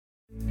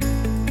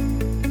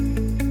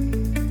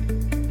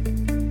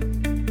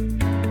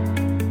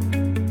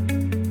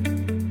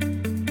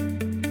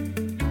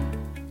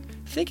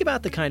Think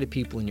about the kind of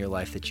people in your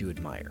life that you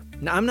admire.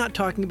 Now, I'm not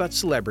talking about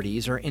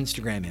celebrities or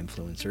Instagram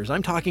influencers.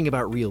 I'm talking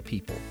about real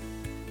people.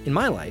 In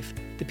my life,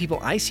 the people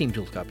I seem to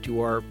look up to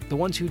are the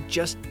ones who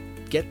just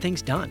get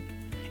things done.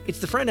 It's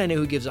the friend I know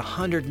who gives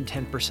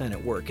 110%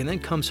 at work and then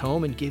comes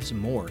home and gives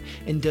more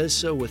and does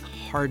so with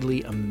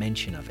hardly a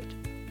mention of it.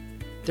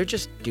 They're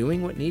just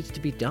doing what needs to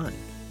be done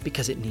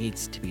because it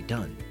needs to be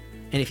done.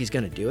 And if he's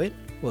going to do it,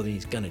 well, then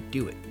he's going to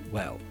do it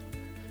well.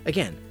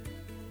 Again,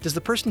 does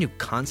the person who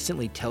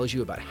constantly tells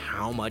you about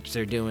how much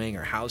they're doing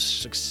or how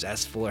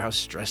successful or how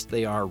stressed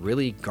they are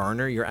really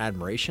garner your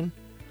admiration?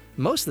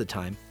 Most of the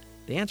time,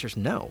 the answer is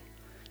no.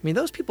 I mean,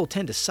 those people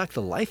tend to suck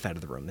the life out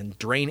of the room and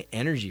drain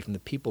energy from the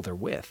people they're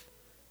with.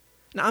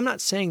 Now, I'm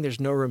not saying there's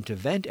no room to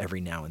vent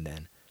every now and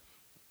then,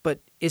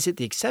 but is it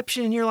the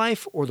exception in your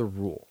life or the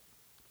rule?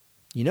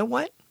 You know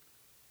what?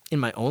 In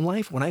my own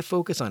life, when I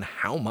focus on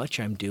how much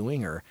I'm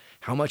doing or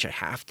how much I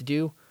have to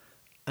do,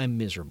 I'm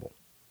miserable.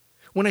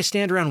 When I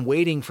stand around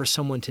waiting for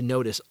someone to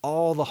notice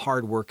all the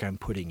hard work I'm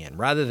putting in,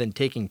 rather than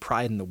taking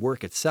pride in the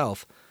work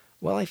itself,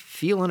 well, I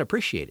feel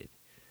unappreciated.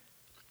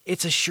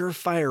 It's a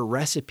surefire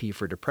recipe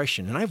for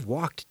depression, and I've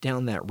walked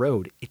down that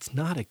road. It's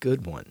not a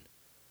good one.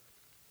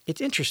 It's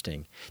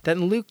interesting that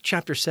in Luke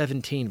chapter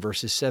 17,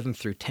 verses 7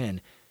 through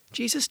 10,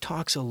 Jesus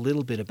talks a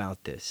little bit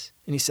about this.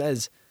 And he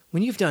says,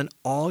 when you've done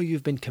all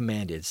you've been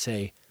commanded,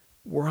 say,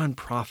 we're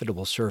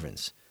unprofitable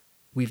servants.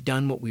 We've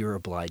done what we were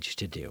obliged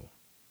to do.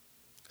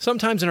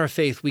 Sometimes in our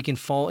faith, we can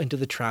fall into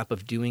the trap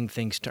of doing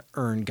things to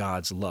earn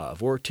God's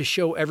love or to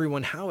show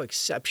everyone how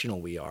exceptional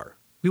we are.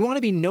 We want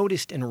to be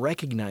noticed and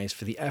recognized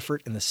for the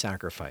effort and the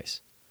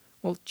sacrifice.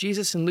 Well,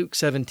 Jesus in Luke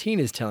 17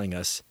 is telling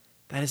us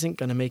that isn't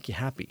going to make you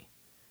happy.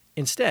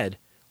 Instead,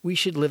 we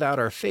should live out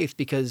our faith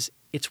because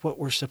it's what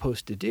we're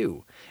supposed to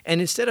do. And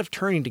instead of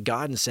turning to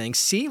God and saying,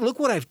 see, look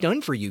what I've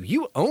done for you.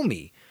 You owe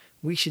me.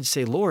 We should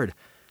say, Lord,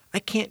 I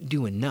can't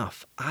do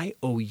enough. I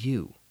owe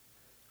you.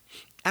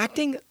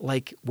 Acting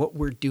like what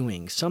we're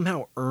doing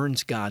somehow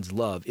earns God's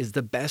love is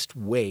the best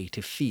way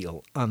to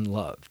feel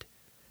unloved.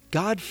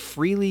 God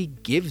freely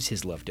gives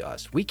his love to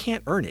us. We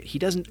can't earn it. He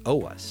doesn't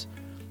owe us.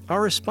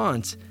 Our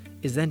response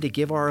is then to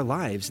give our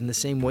lives in the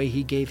same way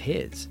he gave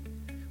his.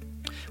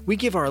 We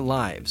give our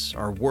lives,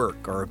 our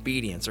work, our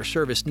obedience, our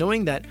service,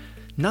 knowing that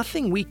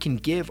nothing we can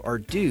give or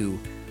do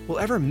will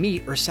ever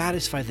meet or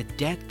satisfy the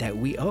debt that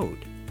we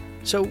owed.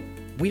 So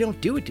we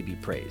don't do it to be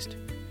praised.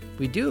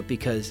 We do it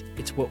because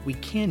it's what we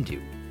can do.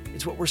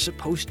 It's what we're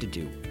supposed to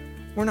do.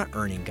 We're not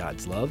earning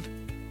God's love.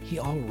 He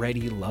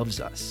already loves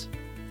us.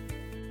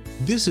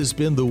 This has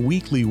been the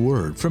Weekly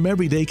Word from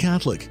Everyday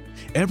Catholic.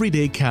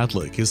 Everyday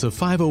Catholic is a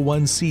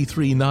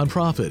 501c3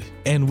 nonprofit,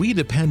 and we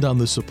depend on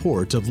the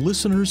support of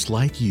listeners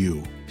like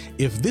you.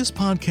 If this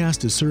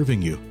podcast is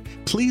serving you,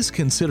 please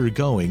consider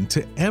going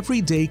to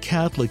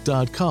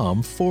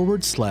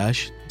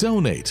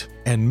everydaycatholic.com/donate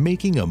and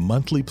making a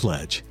monthly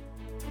pledge.